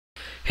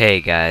Hey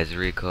guys,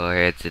 Rico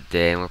here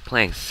today, and we're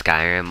playing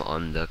Skyrim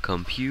on the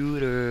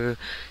computer.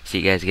 So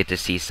you guys get to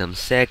see some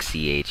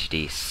sexy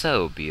HD,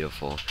 so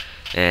beautiful.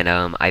 And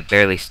I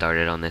barely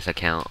started on this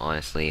account,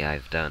 honestly.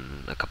 I've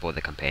done a couple of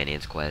the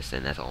companions quests,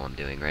 and that's all I'm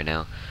doing right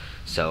now.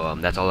 So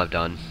that's all I've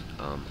done.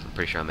 I'm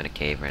pretty sure I'm in a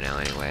cave right now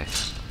anyway.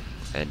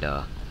 And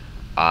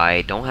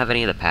I don't have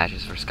any of the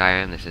patches for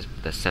Skyrim. This is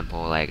the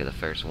simple, like, the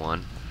first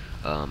one.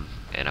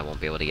 And I won't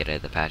be able to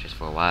get the patches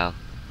for a while,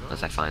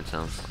 unless I find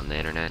some on the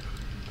internet.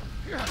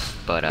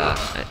 But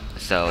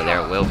so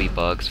there will be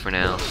bugs for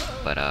now,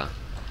 but I'm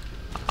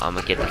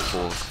gonna get the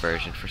full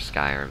version for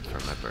Skyrim for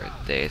my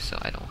birthday, so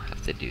I don't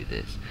have to do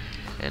this.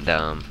 And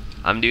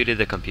I'm new to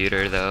the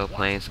computer though,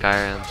 playing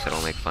Skyrim, so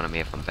don't make fun of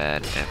me if I'm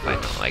bad,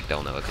 if I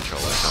don't know a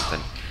controller or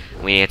something.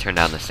 We need to turn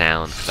down the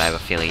sound because I have a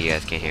feeling you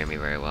guys can't hear me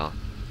very well.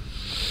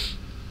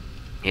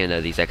 Even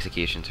though these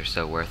executions are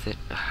so worth it.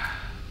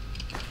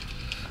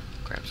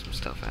 Grab some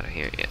stuff out of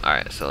here. Yeah,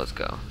 alright, so let's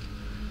go.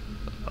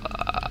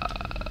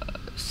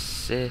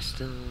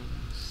 System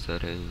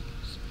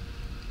settings.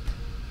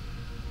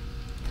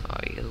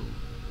 Audio.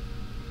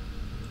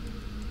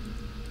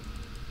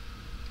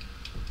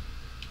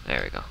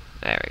 There we go.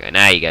 There we go.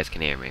 Now you guys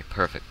can hear me.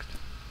 Perfect.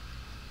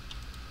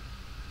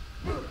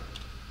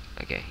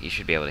 Okay, you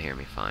should be able to hear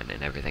me fine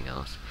and everything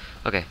else.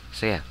 Okay,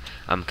 so yeah.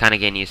 I'm kind of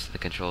getting used to the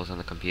controls on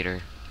the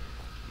computer.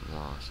 I'm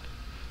lost.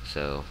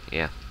 So,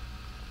 yeah.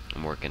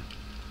 I'm working.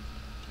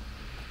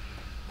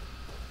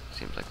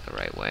 Seems like the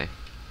right way.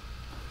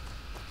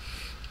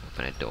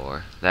 Open a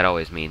door. That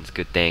always means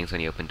good things when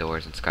you open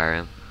doors in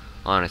Skyrim.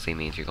 Honestly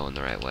means you're going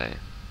the right way.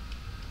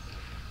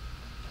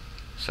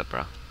 Sup,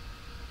 bro?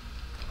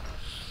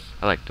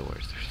 I like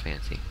doors. They're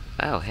fancy.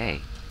 Oh,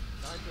 hey.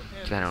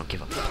 I don't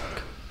give a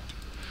fuck.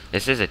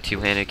 This is a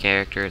two-handed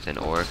character. It's an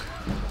orc.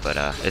 But,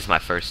 it's my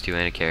first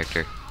two-handed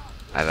character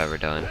I've ever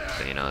done.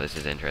 So, you know, this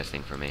is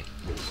interesting for me.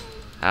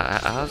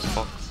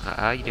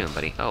 How you doing,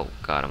 buddy? Oh,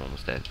 God, I'm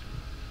almost dead.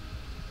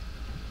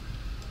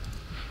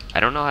 I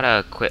don't know how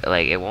to equip,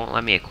 like, it won't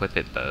let me equip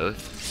it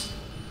both.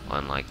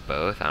 On, like,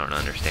 both. I don't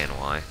understand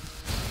why.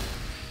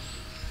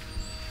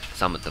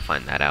 So I'm going to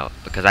find that out.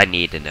 Because I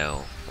need to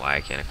know why I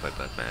can't equip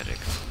both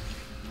magics.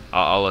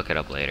 I'll look it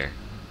up later.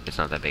 It's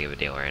not that big of a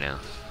deal right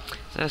now.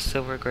 Is that a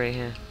silver gray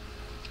here?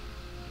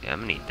 Yeah, I'm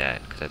going to need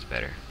that, because that's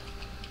better.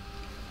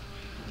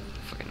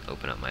 Fucking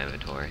open up my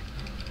inventory.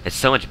 It's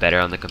so much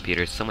better on the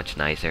computer. It's so much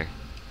nicer.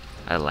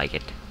 I like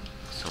it.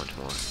 So much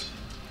more.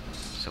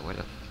 So where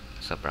the...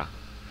 What's up, bro?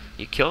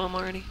 You kill him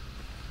already?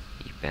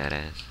 You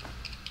badass.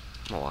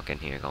 I'm gonna walk in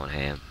here going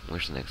ham.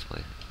 Where's the next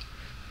place?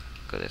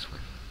 Go this way.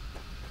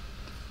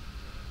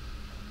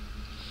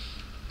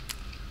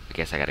 I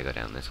guess I gotta go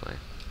down this way.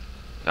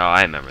 Oh,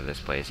 I remember this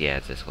place. Yeah,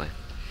 it's this way.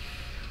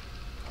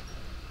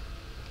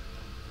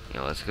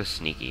 You know, let's go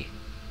sneaky.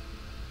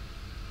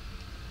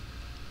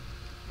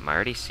 Am I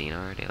already seen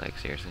already? Like,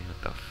 seriously?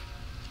 What the f...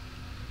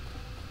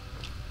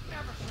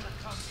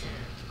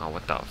 Oh,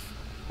 what the f...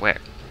 Where?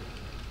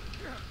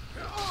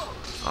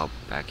 Oh,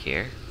 back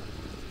here?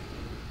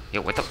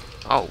 Yo, what the...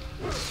 Oh!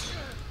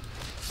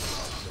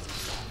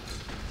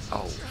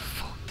 Oh,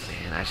 fuck,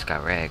 man. I just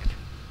got wrecked.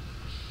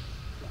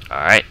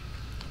 Alright.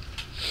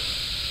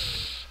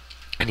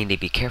 I need to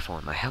be careful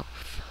on my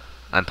health.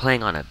 I'm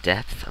playing on a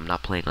depth. I'm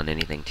not playing on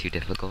anything too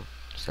difficult.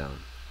 So...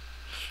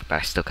 But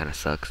I still kind of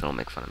suck, so don't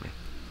make fun of me.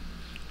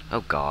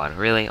 Oh, God.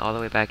 Really? All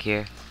the way back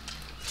here?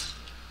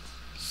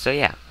 So,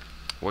 yeah.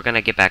 We're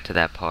gonna get back to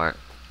that part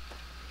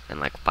in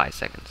like 5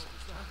 seconds.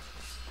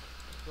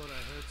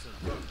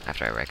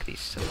 After I wreck these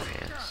silver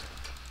hands.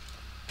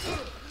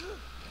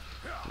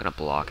 I'm gonna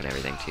block and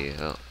everything too.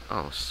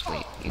 Oh,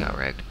 sweet. You got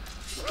wrecked.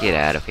 Get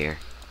out of here.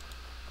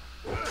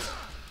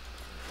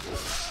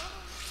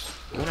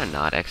 You wanna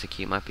not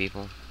execute my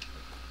people?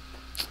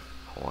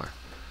 Whore.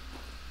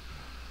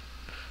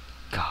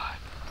 God.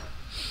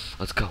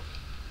 Let's go.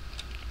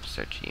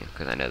 Search you,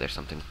 because I know there's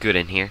something good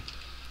in here.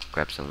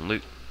 Grab some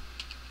loot.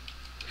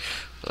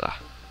 Ugh.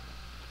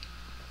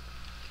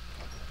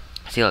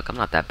 See, look, I'm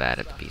not that bad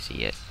at the PC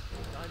yet.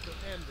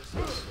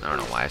 I don't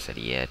know why I said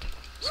yet.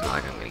 It's not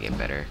like I'm gonna get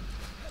better.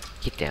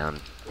 Get down.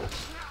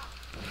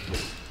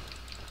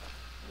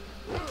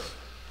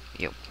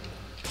 Yep.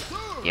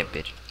 Yep,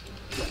 bitch.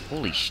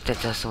 Holy shit,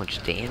 that does so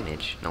much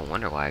damage. No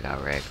wonder why I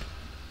got wrecked.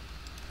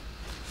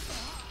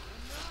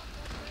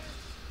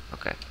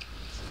 Okay.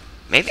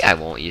 Maybe I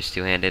won't use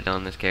two-handed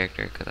on this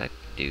character, because I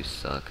do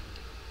suck.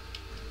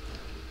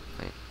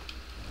 Wait.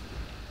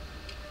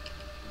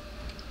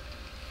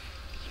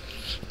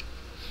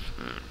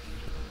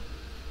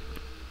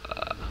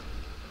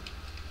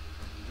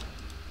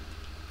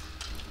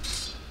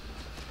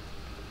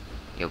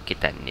 Yo,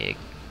 get that nig.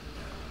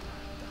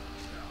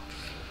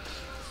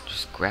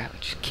 Just grab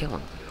it, just kill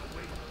him.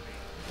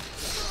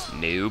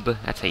 Noob,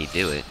 that's how you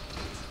do it.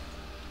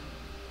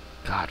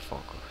 God,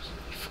 Falkos,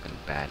 you're fucking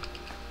bad.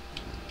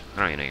 I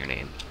don't even know your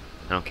name.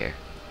 I don't care.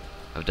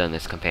 I've done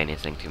this companion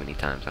thing too many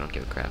times. I don't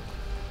give a crap.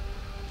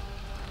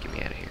 Get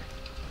me out of here.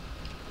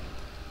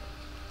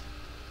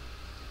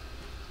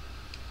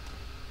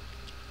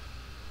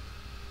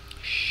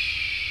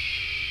 Shh.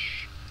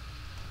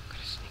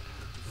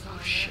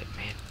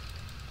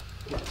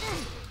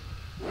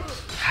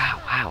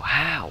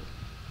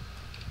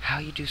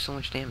 you do so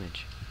much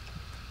damage?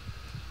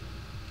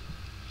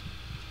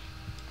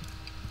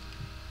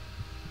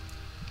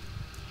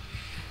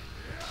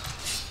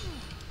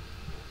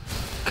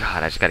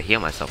 God, I just gotta heal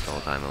myself the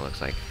whole time, it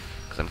looks like.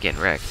 Because I'm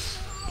getting wrecked.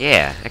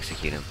 Yeah,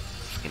 execute him.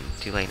 Fucking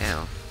too late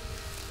now.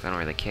 I don't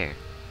really care.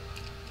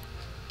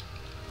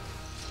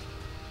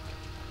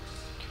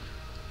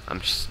 I'm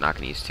just not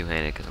gonna use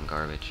two-handed because I'm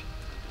garbage.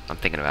 I'm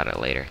thinking about it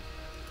later.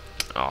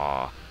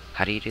 Aw.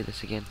 How do you do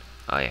this again?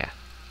 Oh, yeah.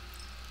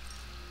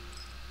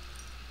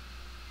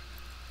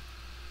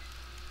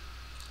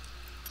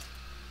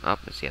 Oh,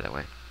 it's the other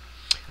way.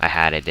 I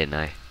had it, didn't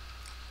I?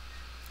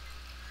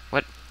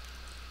 What?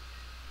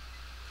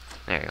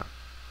 There you go.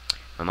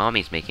 My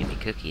mommy's making me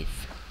cookies.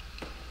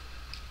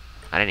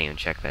 I didn't even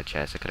check that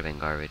chest. It could have been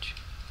garbage.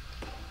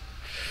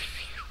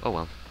 Oh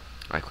well.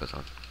 Right click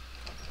on.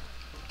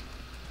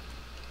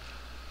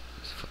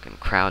 Just fucking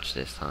crouch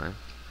this time.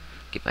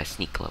 Get my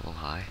sneak level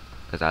high.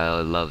 Because I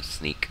love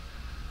sneak.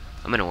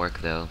 I'm gonna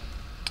work though.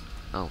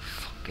 Oh,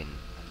 fucking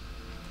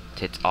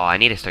tits. Oh, I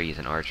need to start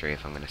using archery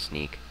if I'm gonna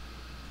sneak.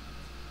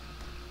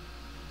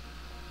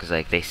 Because,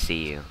 like, they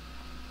see you.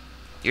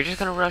 You're just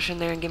gonna rush in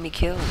there and get me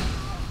killed.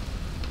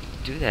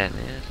 Do that,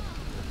 man.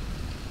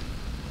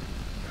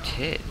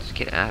 Tits,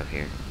 get out of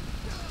here.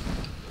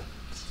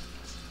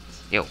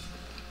 Yo.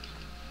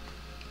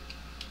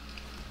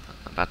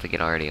 I'm about to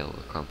get already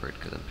overcumbered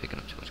because I'm picking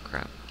up too much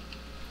crap.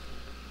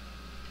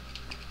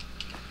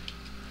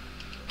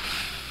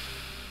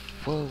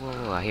 Whoa, whoa,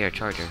 whoa, I hear a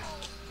charger.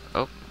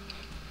 Oh,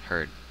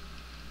 heard.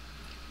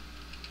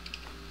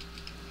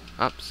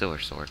 Oh, silver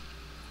sword.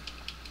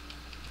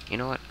 You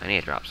know what? I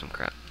need to drop some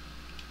crap.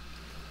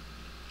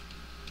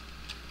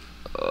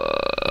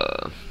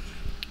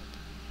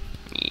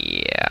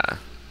 Yeah.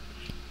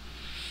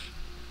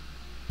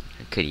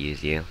 I could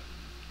use you.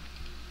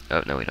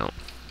 Oh, no we don't.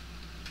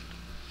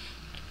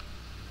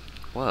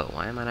 Whoa,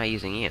 why am I not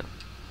using you?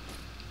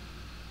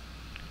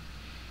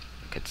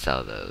 I could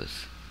sell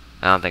those.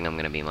 I don't think I'm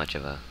gonna be much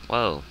of a...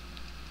 Whoa.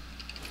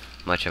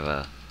 Much of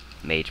a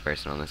mage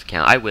person on this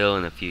account. I will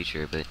in the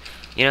future, but...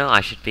 You know,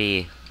 I should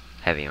be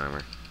heavy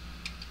armor.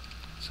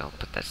 So I'll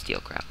put that steel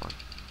crap on.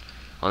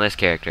 On this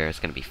character, it's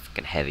gonna be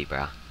fucking heavy,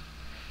 bro.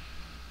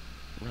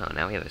 No,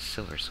 now we have a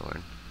silver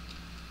sword.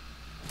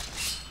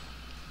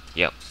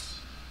 Yep.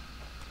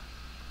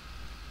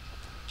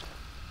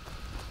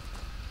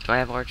 Do I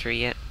have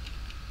archery yet?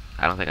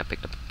 I don't think I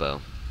picked up a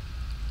bow.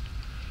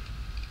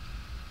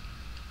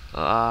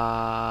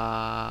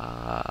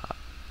 I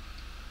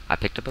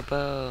picked up a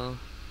bow.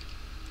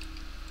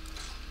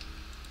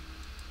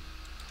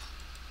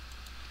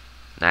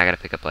 Now I gotta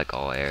pick up like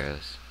all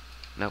arrows.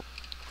 Nope.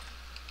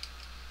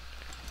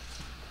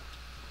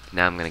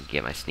 Now I'm gonna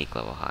get my sneak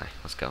level high.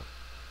 Let's go.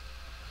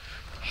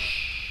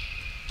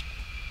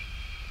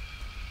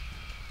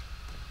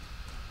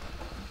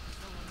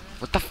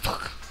 What the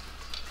fuck?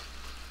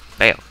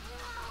 Fail.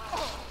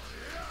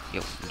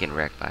 Yo, I'm getting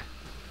wrecked by.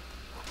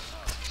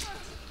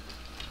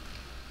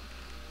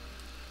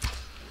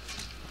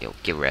 Yo,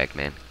 get wrecked,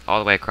 man. All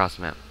the way across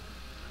the map.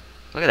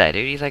 Look at that,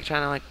 dude. He's like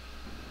trying to like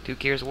do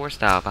Gears of War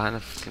style behind the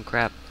fucking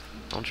crap.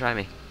 Don't try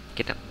me.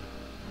 Get down.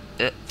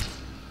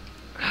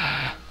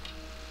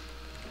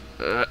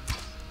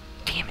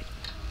 Damn it.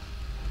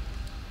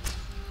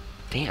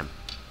 Damn.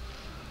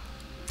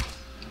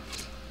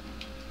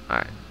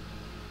 Alright.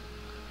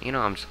 You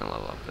know, I'm just gonna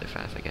level up really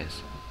fast, I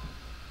guess.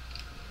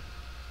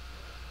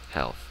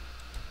 Health.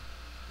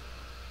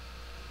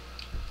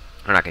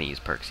 We're not gonna use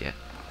perks yet.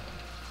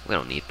 We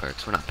don't need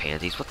perks. We're not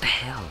pansies. What the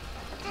hell?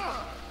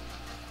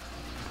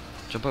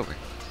 Jump over.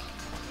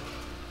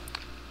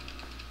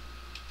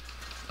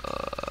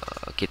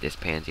 Get this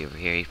pansy over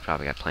here. He's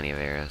probably got plenty of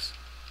arrows.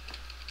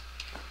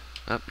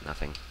 Oh,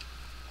 nothing.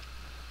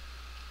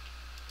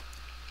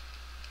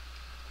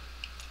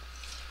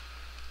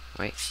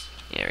 Wait.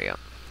 There we go.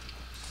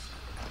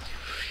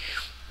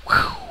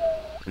 Whew.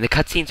 And the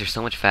cutscenes are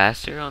so much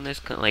faster on this,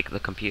 like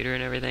the computer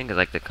and everything, because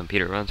like the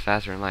computer runs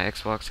faster than my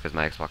Xbox, because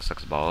my Xbox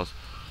sucks balls.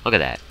 Look at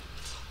that.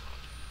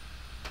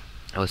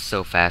 That was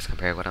so fast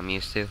compared to what I'm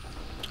used to.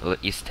 Well,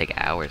 it used to take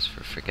hours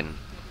for freaking...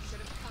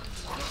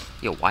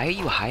 Yo, why are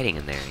you hiding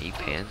in there? Are you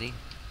pansy?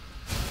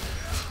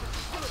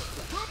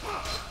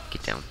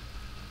 Get down.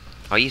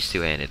 I'll use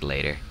two-handed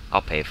later.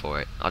 I'll pay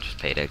for it. I'll just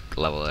pay to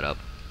level it up.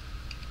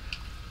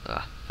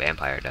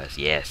 Vampire does.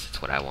 Yes,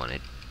 that's what I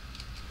wanted.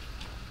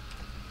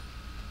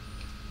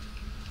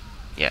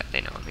 Yeah,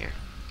 they know I'm here.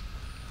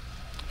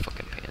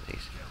 Fucking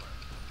pansies.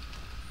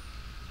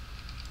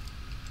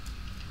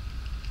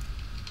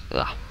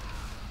 Ugh.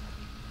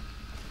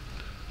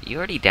 You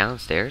already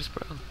downstairs,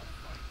 bro?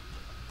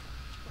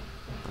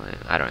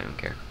 I don't even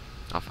care.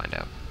 I'll find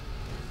out.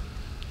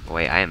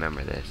 Wait, I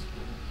remember this.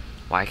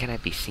 Why can't I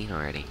be seen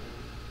already?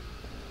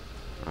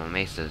 Oh,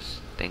 Mesa's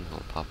things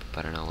won't pop up.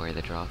 I don't know where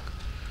they drop.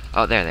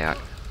 Oh, there they are.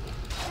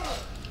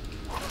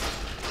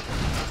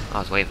 I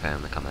was waiting for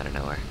them to come out of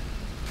nowhere.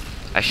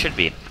 I should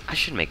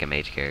make a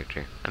mage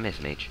character. I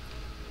miss mage.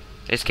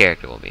 This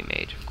character will be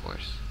mage, of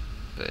course.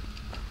 But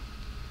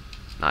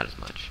it's not as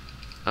much.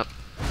 Oh.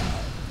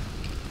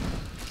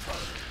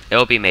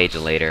 It'll be made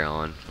later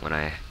on when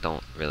I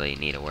don't really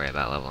need to worry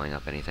about leveling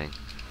up anything.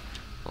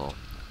 Well,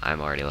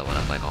 I'm already leveling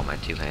up like all my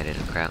two-handed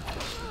and crap.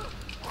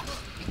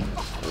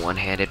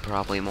 One-handed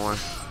probably more.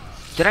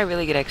 Did I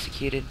really get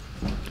executed?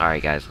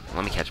 Alright guys,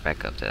 let me catch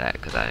back up to that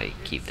because I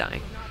keep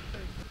dying.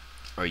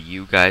 Are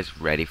you guys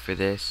ready for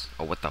this?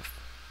 Oh, what the f—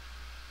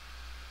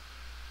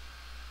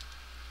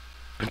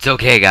 It's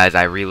okay guys,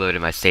 I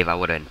reloaded my save. I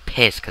would have been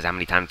pissed because how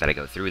many times did I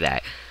go through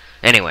that?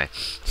 Anyway,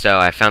 so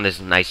I found this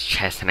nice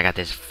chest and I got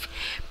this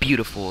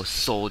beautiful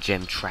soul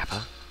gem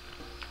trapper.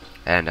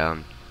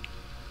 And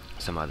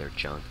some other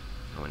junk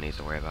no one needs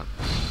to worry about.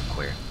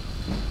 Queer.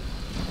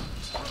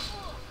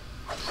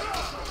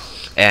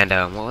 And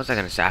what was I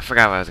gonna say? I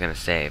forgot what I was gonna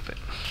say, but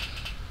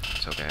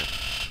it's okay.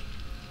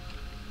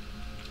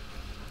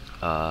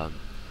 I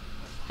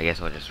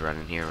guess we'll just run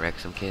in here and wreck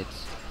some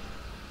kids.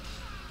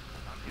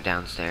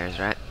 Downstairs,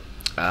 right?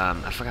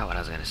 I forgot what I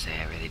was gonna say.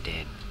 I really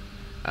did.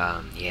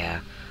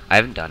 Yeah, I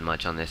haven't done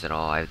much on this at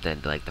all. I've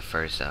done like the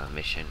first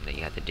mission that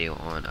you have to do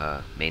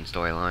on main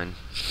storyline.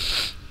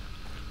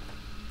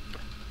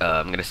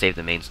 I'm gonna save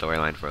the main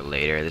storyline for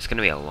later. This is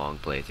gonna be a long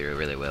playthrough, it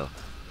really will.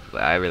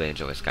 But I really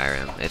enjoy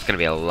Skyrim. It's gonna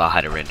be a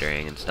lot of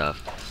rendering and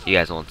stuff. You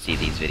guys won't see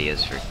these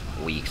videos for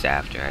weeks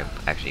after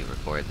I actually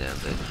record them,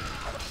 but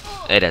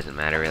it doesn't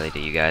matter really to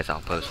you guys.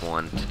 I'll post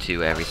 1 to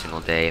 2 every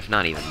single day, if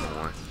not even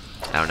more.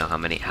 I don't know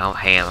how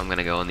ham I'm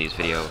gonna go on these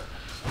video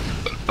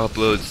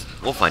uploads.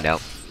 We'll find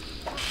out.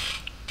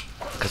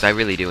 Because I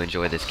really do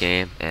enjoy this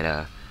game,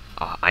 and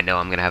I know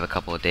I'm gonna have a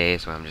couple of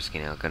days where I'm just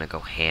gonna go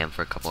ham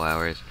for a couple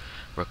hours,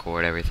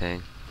 record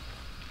everything.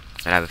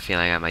 And I have a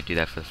feeling I might do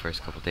that for the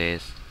first couple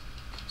days.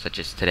 Such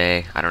as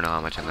today. I don't know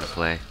how much I'm gonna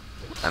play.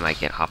 I might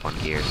hop on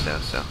gears though,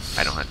 so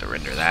I don't have to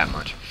render that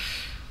much.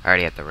 I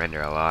already have to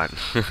render a lot.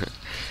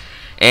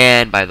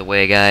 And by the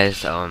way,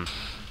 guys, I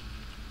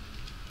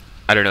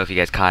don't know if you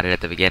guys caught it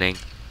at the beginning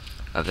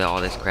of all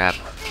this crap,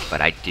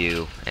 but I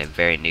am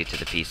very new to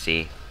the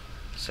PC,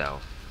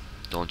 so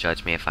don't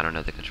judge me if I don't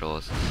know the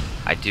controls.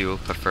 I do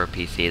prefer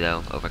PC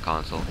though over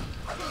console,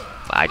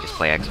 but I just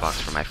play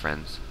Xbox for my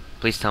friends.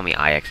 Please tell me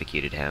I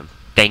executed him.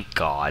 Thank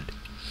God.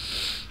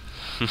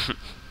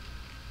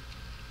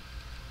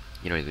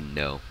 You don't even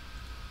know.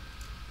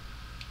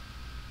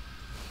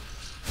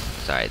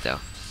 Sorry though.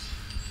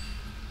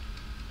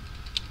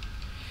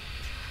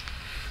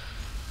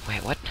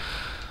 Wait, what?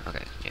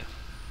 Okay, yeah.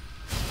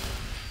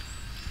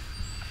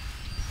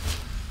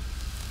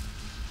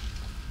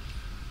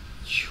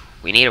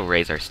 We need to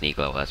raise our sneak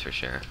level, that's for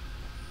sure.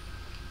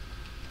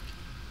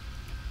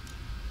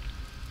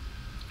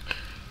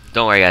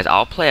 Don't worry guys,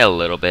 I'll play a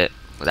little bit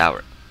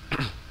without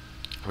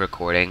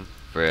recording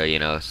for,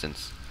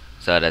 since,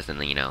 so it doesn't,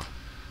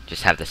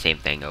 just have the same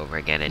thing over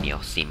again and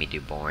you'll see me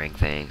do boring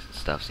things and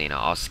stuff, so,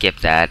 I'll skip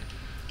that.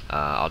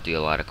 I'll do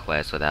a lot of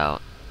quests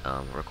without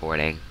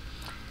recording.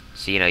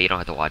 So, you don't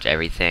have to watch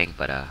everything,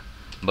 but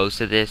most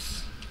of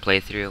this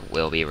playthrough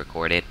will be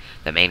recorded.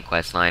 The main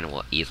quest line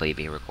will easily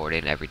be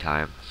recorded every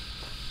time.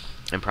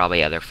 And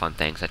probably other fun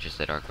things such as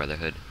the Dark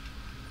Brotherhood.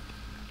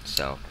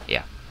 So,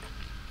 yeah.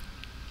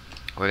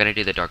 We're gonna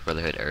do the Dark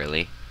Brotherhood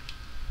early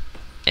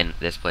in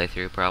this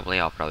playthrough, probably.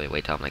 I'll probably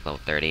wait till I'm like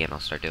level 30 and I'll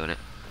start doing it.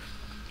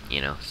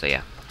 So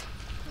yeah.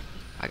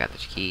 I got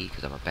this key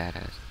because I'm a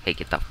badass. Hey,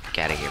 get the fuck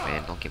out of here,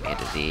 man. Don't give me a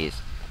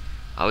disease.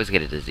 I always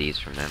get a disease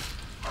from them.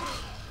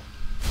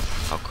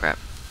 Oh, crap.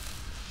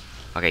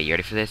 Okay, you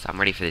ready for this? I'm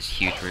ready for this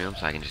huge room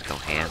so I can just go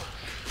ham.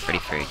 Ready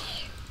for a...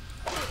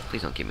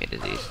 Please don't give me a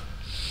disease.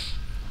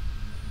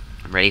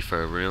 I'm ready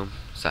for a room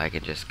so I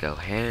can just go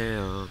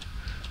ham.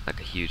 Like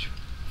a huge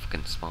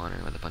fucking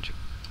spawner with a bunch of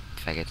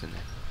faggots in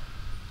there.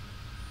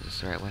 Is this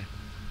the right way?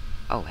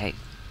 Oh, hey.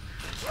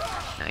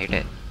 Now you're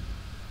dead.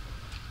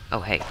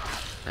 Oh, hey.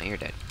 Now you're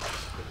dead.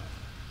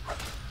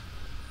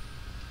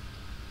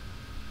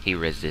 He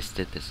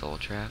resisted the soul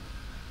trap?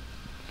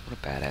 What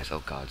a badass.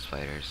 Oh god,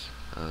 spiders.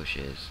 Oh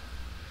shiz.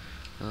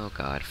 Oh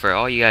god. For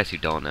all you guys who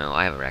don't know,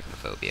 I have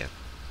arachnophobia.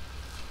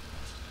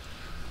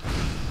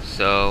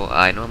 So,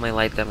 I normally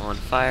light them on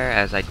fire.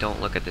 As I don't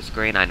look at the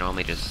screen, I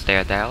normally just stare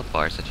at the health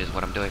bar, such as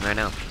what I'm doing right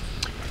now.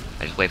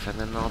 I just wait for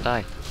them and they'll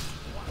die.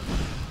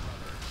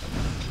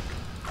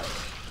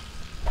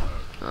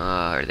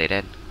 Are they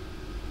dead?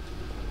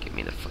 Get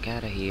me the fuck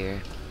out of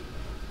here.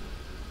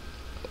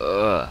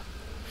 Ugh.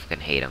 Fucking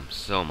hate them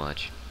so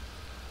much.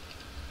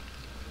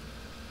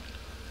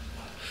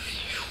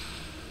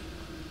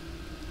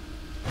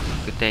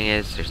 Good thing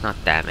is, there's not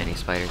that many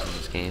spiders in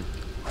this game.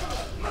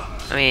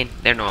 I mean,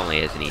 there normally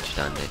is in each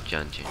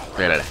dungeon,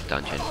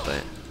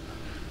 but...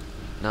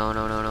 No.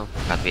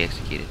 About to be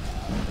executed.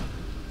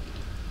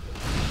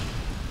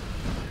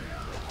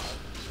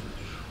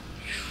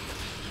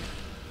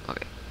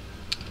 Okay.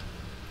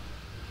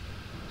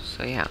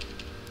 So yeah.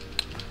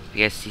 If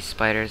you guys see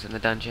spiders in the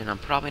dungeon, I'm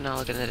probably not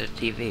looking at the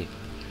TV.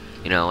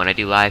 When I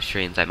do live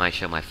streams, I might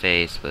show my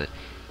face, but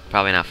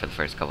probably not for the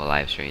first couple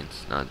live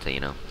streams. Not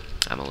until,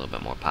 I'm a little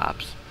bit more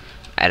pops.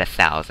 At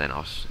 1,000,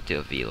 I'll do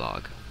a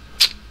vlog.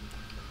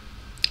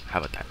 How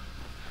about that?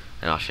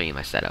 And I'll show you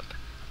my setup.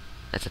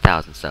 That's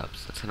 1,000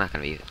 subs. That's not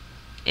gonna be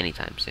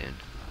anytime soon.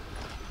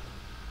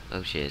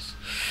 Oh shiz.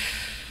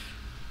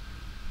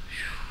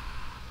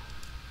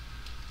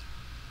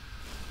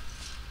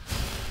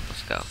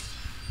 Let's go.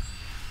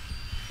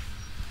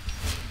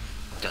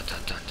 Dun dun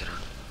dun dun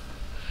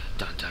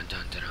dun dun dun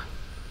dun dun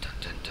dun dun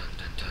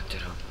dun dun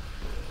dun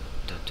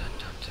dun dun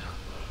dun dun.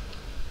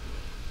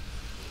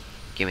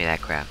 Give me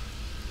that crap.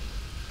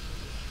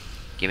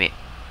 Give me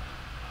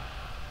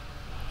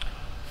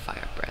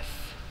fire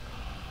breath.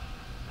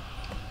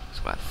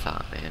 That's what I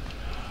thought, man.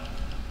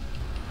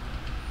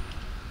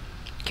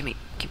 Gimme.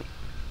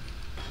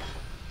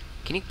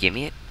 Can you give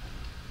me it?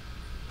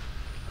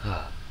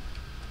 I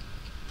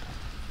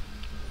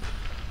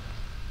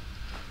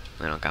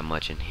don't got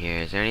much in here.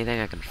 Is there anything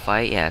I can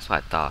fight? Yeah, that's what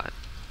I thought.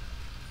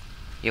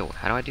 Yo,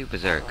 how do I do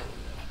berserk?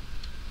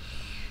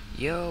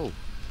 Yo,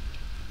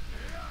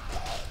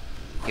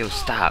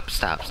 stop.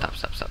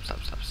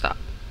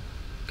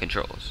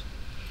 Controls.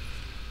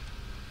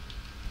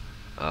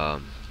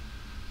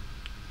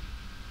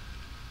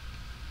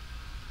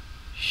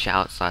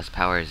 Shout /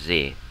 power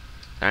Z.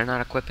 Did I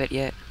not equip it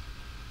yet?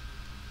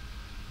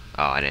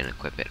 Oh, I didn't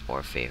equip it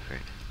or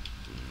favorite.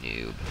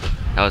 Noob.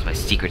 That was my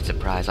secret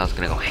surprise. I was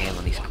gonna go ham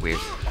on these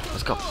queers.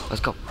 Let's go.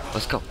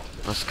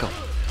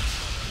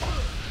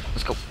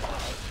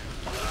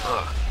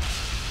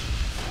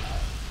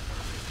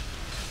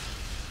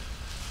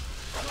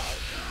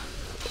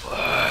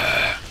 Ugh.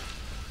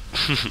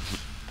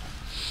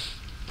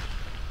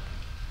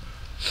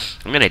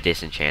 I'm gonna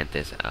disenchant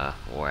this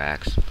war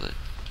axe, but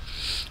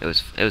it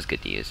was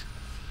good to use.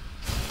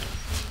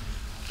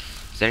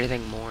 Is there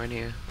anything more in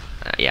here?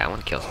 Yeah, I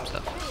want to kill some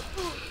stuff.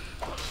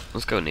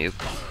 Let's go, noob.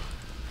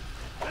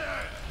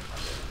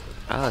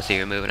 Oh, so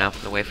you're moving out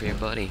from the way for your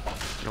buddy.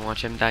 Gonna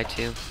watch him die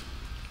too.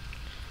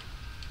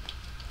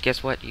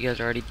 Guess what? You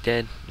guys are already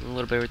dead. A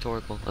little bit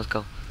rhetorical. Let's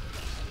go.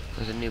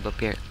 There's a noob up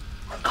here.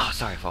 Oh,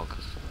 sorry,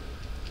 Falcos.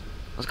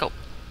 Let's go.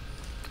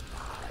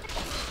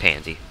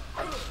 Pansy.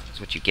 That's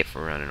what you get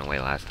for running away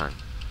last time.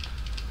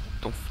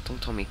 Don't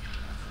tell me.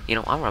 You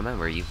know, I'll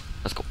remember you.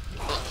 Let's go.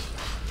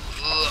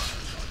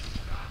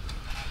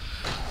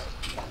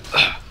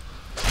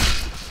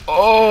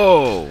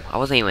 Oh! I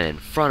wasn't even in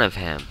front of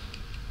him.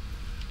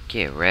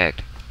 Get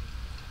wrecked.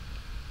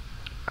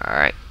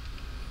 Alright.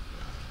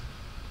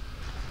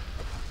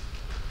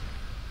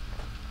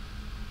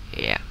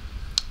 Yeah.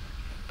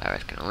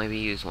 Powers can only be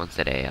used once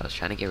a day. I was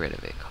trying to get rid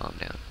of it. Calm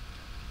down.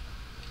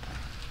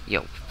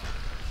 Yo.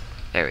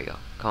 There we go.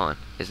 Come on.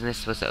 Isn't this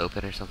supposed to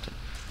open or something?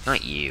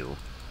 Not you.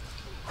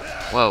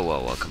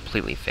 Whoa.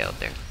 Completely failed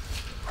there.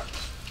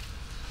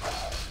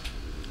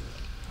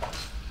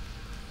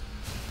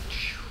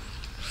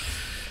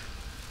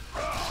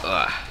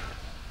 Ugh.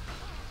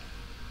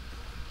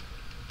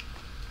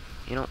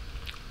 You know,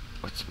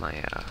 what's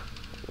my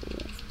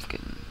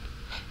fucking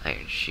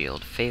iron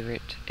shield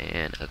favorite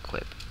and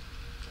equip?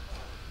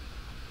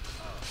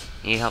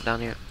 Need help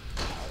down here?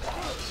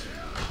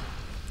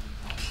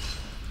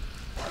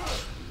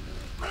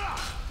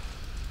 Oh,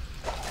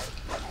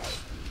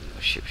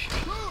 shoot.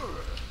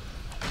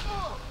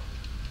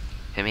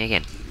 Hit me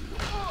again.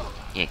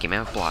 Yeah, give me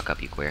a block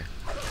up, you queer.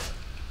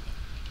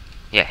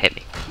 Yeah, hit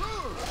me.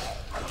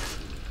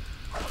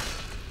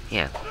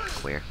 Yeah,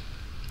 queer.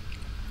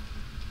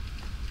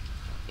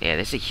 Yeah,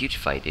 this is a huge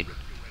fight, dude.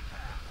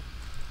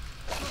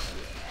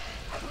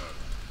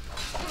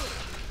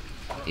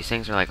 These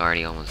things are like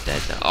already almost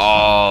dead. Though.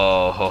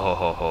 Oh,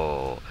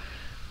 ho.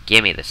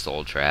 Give me the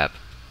soul trap,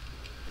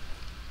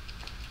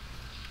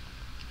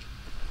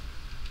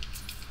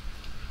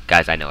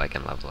 guys. I know I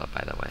can level up.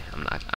 By the way, I'm